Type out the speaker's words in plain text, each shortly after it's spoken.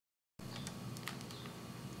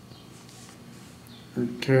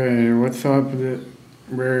Okay, what's up?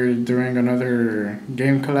 We're doing another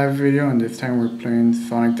game collab video, and this time we're playing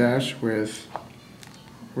Sonic Dash with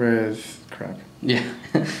crap. Yeah,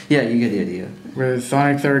 yeah, you get the idea. With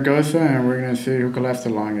Sonic Zaragoza, and we're gonna see who can last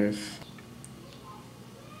the longest.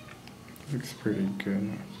 Looks pretty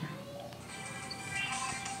good.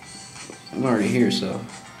 I'm already here, so.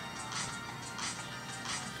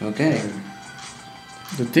 Okay.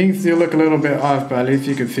 The things do look a little bit off, but at least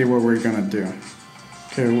you can see what we're gonna do.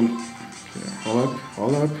 Okay,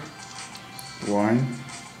 hold up. 1,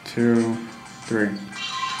 2, 3.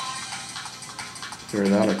 There,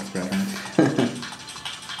 that looks better.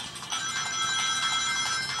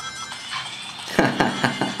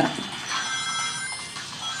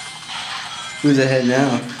 Who's ahead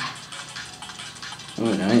now?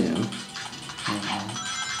 Oh, and I know.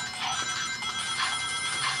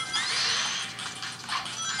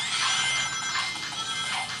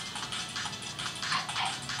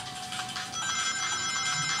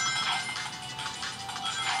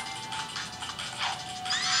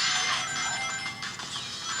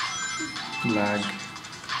 Lag.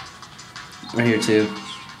 Right here too.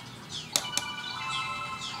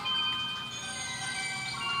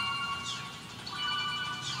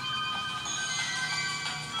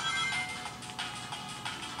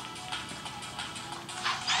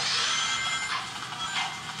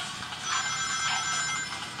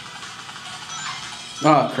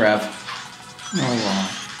 Oh crap. Oh wow.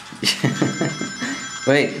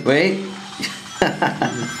 wait. You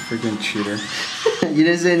freaking cheater. You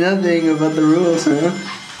didn't say nothing about the rules, huh?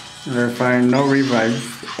 We're fine, no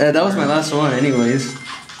revives. That was my last one anyways.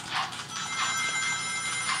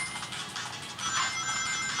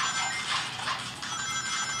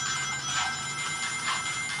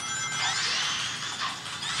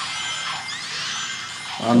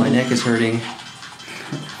 Oh, my neck is hurting.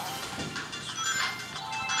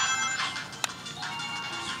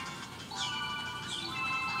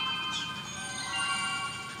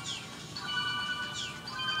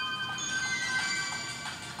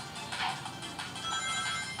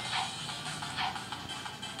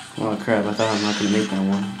 Oh crap, I thought I'm not gonna make that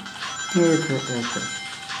one. Okay.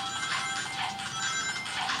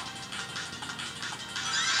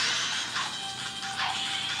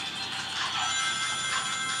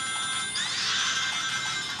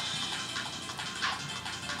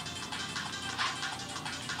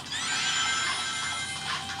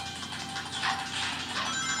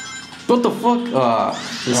 What the fuck?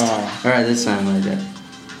 Alright, this time like that.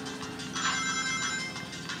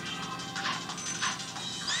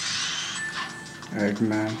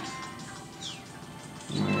 Eggman.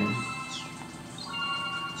 Alright.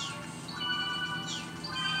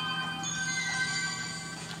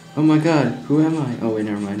 Oh my god, who am I? Oh wait,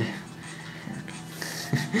 never mind.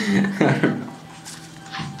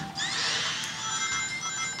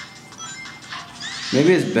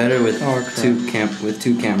 Maybe it's better with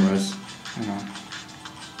two cameras. I know.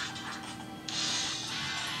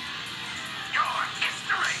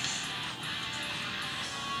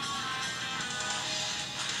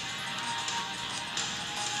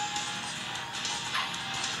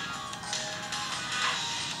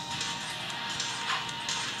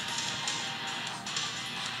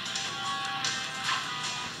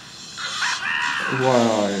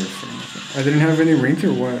 Wow, I didn't have any rings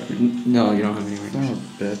or what? No, you don't have any rings. Son of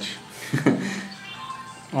a bitch.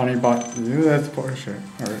 Only bought, that's Porsche.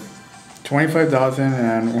 Alright. 25,000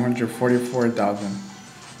 and 144,000.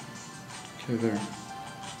 Okay, there.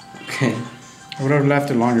 Okay. I would have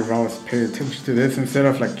left it longer if I was paying attention to this instead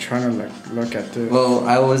of like trying to like look at this. Well,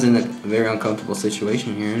 I was in a very uncomfortable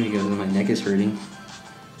situation here because my neck is hurting.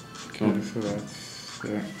 Okay, so that's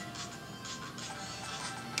it.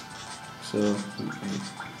 So, okay.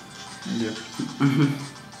 Yep.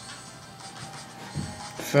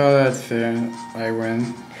 So that's it. I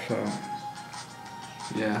win. So.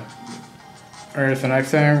 Yeah. Alright, so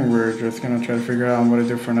next time we're just gonna try to figure out what to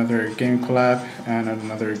do for another game collab and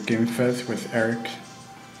another game fest with Eric.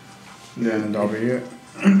 Then that'll be it.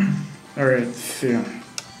 Alright, see ya.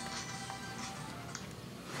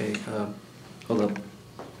 Okay, hold up.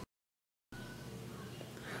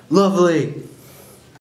 Lovely!